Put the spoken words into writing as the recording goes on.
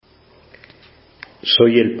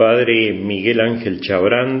Soy el padre Miguel Ángel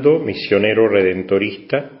Chabrando, misionero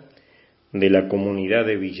redentorista de la comunidad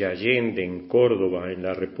de Villa Allende en Córdoba, en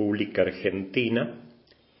la República Argentina,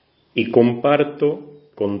 y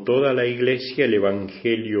comparto con toda la Iglesia el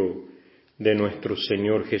Evangelio de nuestro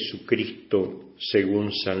Señor Jesucristo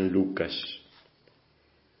según San Lucas.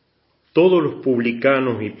 Todos los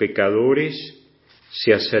publicanos y pecadores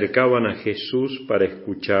se acercaban a Jesús para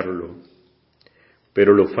escucharlo.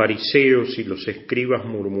 Pero los fariseos y los escribas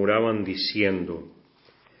murmuraban diciendo: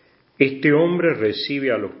 «Este hombre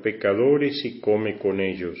recibe a los pecadores y come con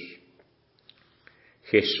ellos».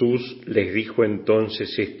 Jesús les dijo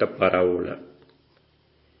entonces esta parábola.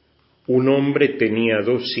 Un hombre tenía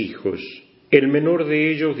 2 hijos. El menor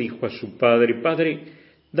de ellos dijo a su padre: «Padre,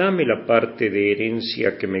 dame la parte de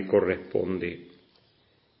herencia que me corresponde».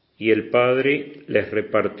 Y el padre les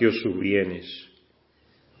repartió sus bienes.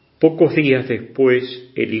 Pocos días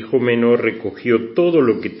después, el hijo menor recogió todo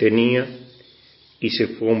lo que tenía y se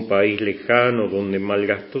fue a un país lejano donde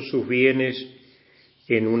malgastó sus bienes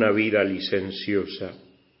en una vida licenciosa.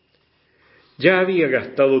 Ya había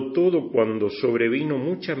gastado todo cuando sobrevino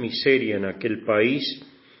mucha miseria en aquel país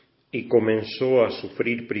y comenzó a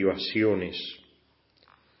sufrir privaciones.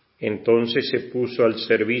 Entonces se puso al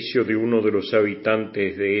servicio de uno de los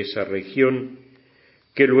habitantes de esa región,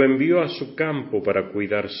 que lo envió a su campo para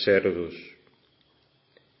cuidar cerdos.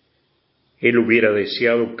 Él hubiera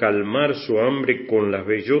deseado calmar su hambre con las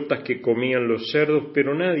bellotas que comían los cerdos,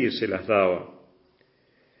 pero nadie se las daba.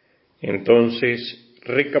 Entonces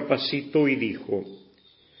recapacitó y dijo: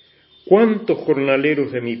 «¿Cuántos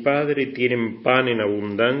jornaleros de mi padre tienen pan en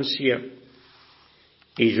abundancia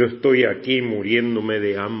y yo estoy aquí muriéndome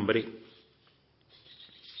de hambre?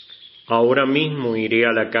 Ahora mismo iré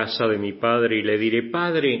a la casa de mi padre y le diré: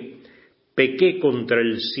 Padre, pequé contra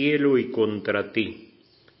el cielo y contra ti.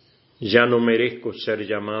 Ya no merezco ser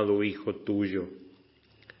llamado hijo tuyo.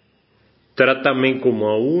 Trátame como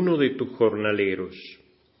a uno de tus jornaleros».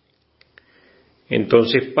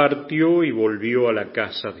 Entonces partió y volvió a la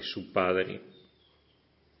casa de su padre.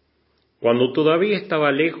 Cuando todavía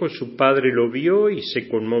estaba lejos, su padre lo vio y se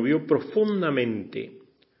conmovió profundamente.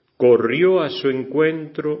 Corrió a su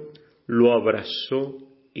encuentro, lo abrazó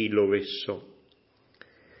y lo besó.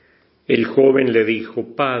 El joven le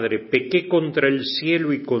dijo: «Padre, pequé contra el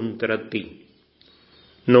cielo y contra ti.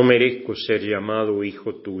 No merezco ser llamado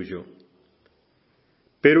hijo tuyo».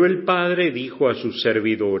 Pero el padre dijo a sus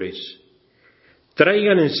servidores: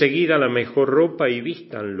 «Traigan enseguida la mejor ropa y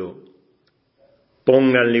vístanlo.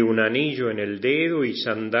 Pónganle un anillo en el dedo y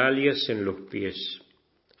sandalias en los pies.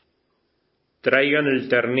 Traigan el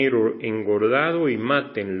ternero engordado y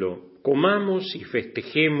mátenlo. Comamos y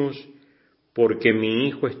festejemos, porque mi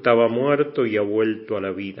hijo estaba muerto y ha vuelto a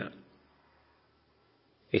la vida.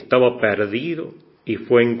 Estaba perdido y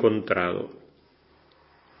fue encontrado».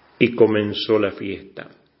 Y comenzó la fiesta.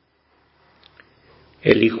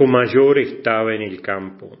 El hijo mayor estaba en el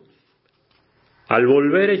campo. Al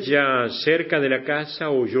volver ya cerca de la casa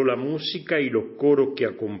oyó la música y los coros que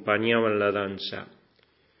acompañaban la danza.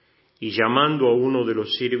 Y llamando a uno de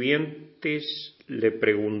los sirvientes, le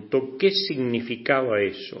preguntó qué significaba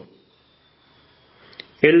eso.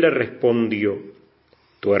 Él le respondió: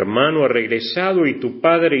 «Tu hermano ha regresado y tu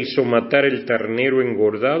padre hizo matar el ternero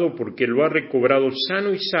engordado porque lo ha recobrado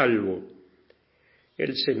sano y salvo».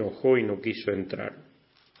 Él se enojó y no quiso entrar.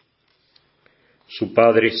 Su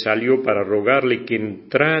padre salió para rogarle que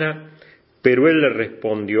entrara, pero él le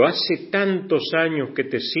respondió: «Hace tantos años que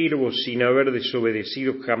te sirvo sin haber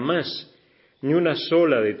desobedecido jamás ni una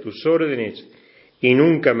sola de tus órdenes, y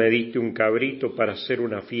nunca me diste un cabrito para hacer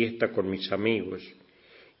una fiesta con mis amigos.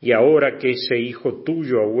 Y ahora que ese hijo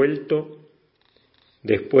tuyo ha vuelto,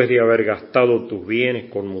 después de haber gastado tus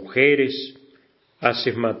bienes con mujeres,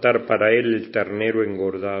 haces matar para él el ternero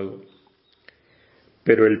engordado».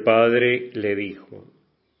 Pero el padre le dijo: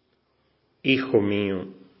 «Hijo mío,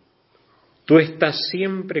 tú estás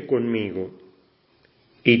siempre conmigo,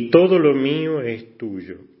 y todo lo mío es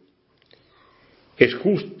tuyo. Es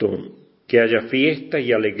justo que haya fiesta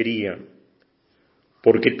y alegría,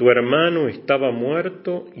 porque tu hermano estaba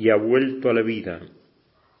muerto y ha vuelto a la vida.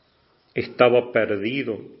 Estaba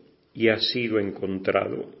perdido y ha sido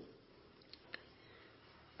encontrado».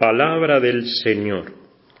 Palabra del Señor.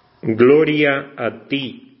 Gloria a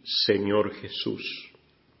ti, Señor Jesús.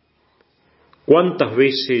 ¿Cuántas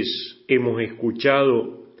veces hemos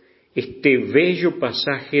escuchado este bello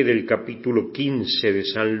pasaje del capítulo 15 de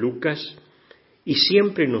San Lucas y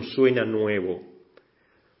siempre nos suena nuevo,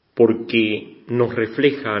 porque nos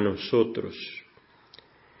refleja a nosotros?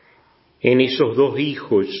 En esos 2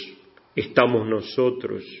 hijos estamos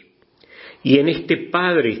nosotros, Y en este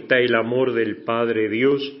Padre está el amor del Padre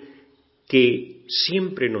Dios que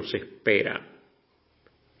siempre nos espera.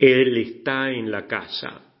 Él está en la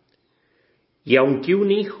casa. Y aunque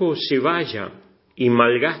un hijo se vaya y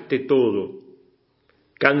malgaste todo,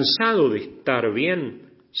 cansado de estar bien,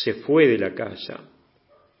 se fue de la casa.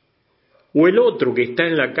 O el otro que está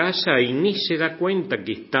en la casa y ni se da cuenta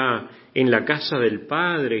que está en la casa del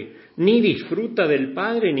Padre, ni disfruta del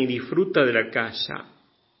Padre ni disfruta de la casa.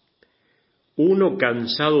 Uno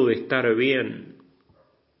cansado de estar bien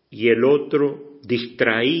y el otro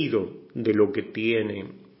distraído de lo que tiene,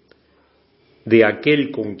 de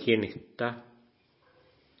aquel con quien está.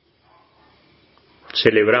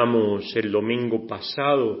 Celebramos el domingo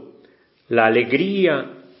pasado la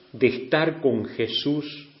alegría de estar con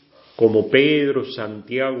Jesús, como Pedro,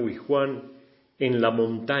 Santiago y Juan, en la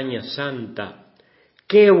montaña santa.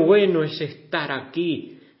 ¡Qué bueno es estar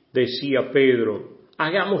aquí!, decía Pedro.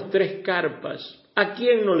 Hagamos 3 carpas. ¿A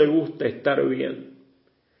quién no le gusta estar bien?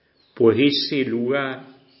 Pues ese lugar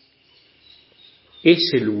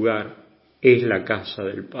es la casa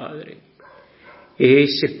del Padre.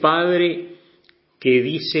 Ese Padre que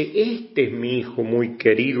dice: este es mi Hijo muy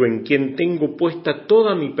querido, en quien tengo puesta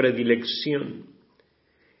toda mi predilección.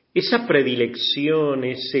 Esa predilección,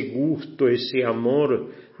 ese gusto, ese amor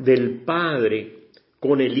del Padre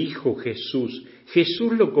con el Hijo Jesús,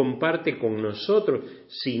 Jesús lo comparte con nosotros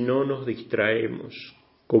si no nos distraemos,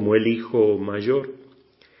 como el Hijo mayor.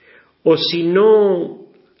 O si no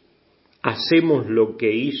hacemos lo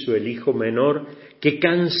que hizo el Hijo menor, que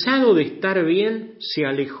cansado de estar bien, se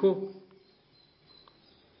alejó.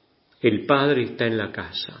 El Padre está en la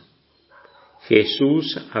casa.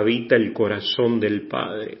 Jesús habita el corazón del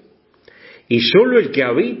Padre. Y solo el que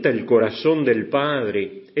habita el corazón del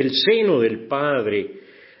Padre, el seno del Padre,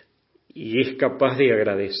 y es capaz de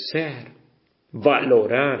agradecer,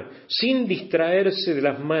 valorar, sin distraerse de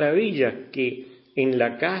las maravillas que en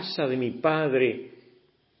la casa de mi Padre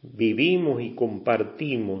vivimos y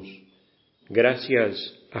compartimos,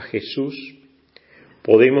 gracias a Jesús,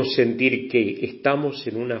 podemos sentir que estamos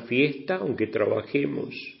en una fiesta aunque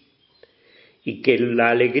trabajemos, y que la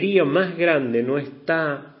alegría más grande no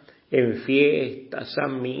está en fiestas,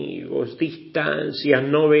 amigos, distancias,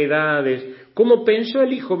 novedades, como pensó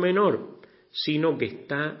el hijo menor, sino que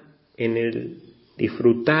está en el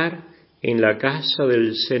disfrutar en la casa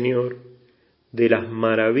del Señor de las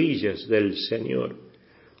maravillas del Señor,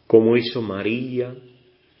 como hizo María,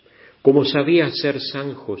 como sabía hacer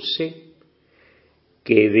San José,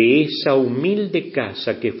 que de esa humilde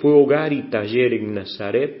casa que fue hogar y taller en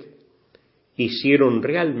Nazaret, hicieron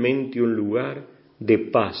realmente un lugar de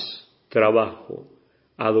paz, trabajo,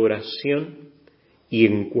 adoración y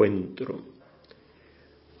encuentro.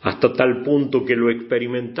 Hasta tal punto que lo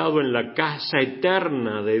experimentado en la casa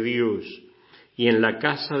eterna de Dios y en la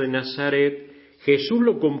casa de Nazaret, Jesús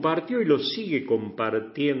lo compartió y lo sigue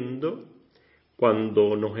compartiendo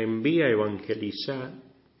cuando nos envía a evangelizar,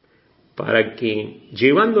 para que,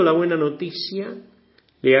 llevando la buena noticia,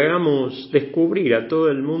 le hagamos descubrir a todo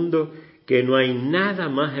el mundo que no hay nada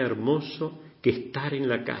más hermoso que estar en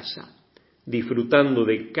la casa, disfrutando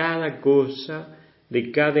de cada cosa,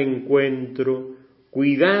 de cada encuentro,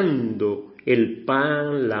 cuidando el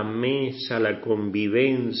pan, la mesa, la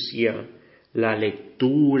convivencia, la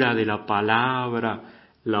lectura de la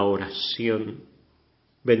palabra, la oración.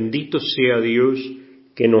 Bendito sea Dios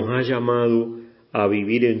que nos ha llamado a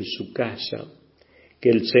vivir en su casa. Que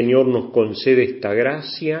el Señor nos concede esta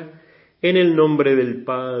gracia, en el nombre del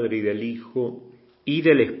Padre y del Hijo y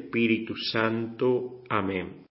del Espíritu Santo. Amén.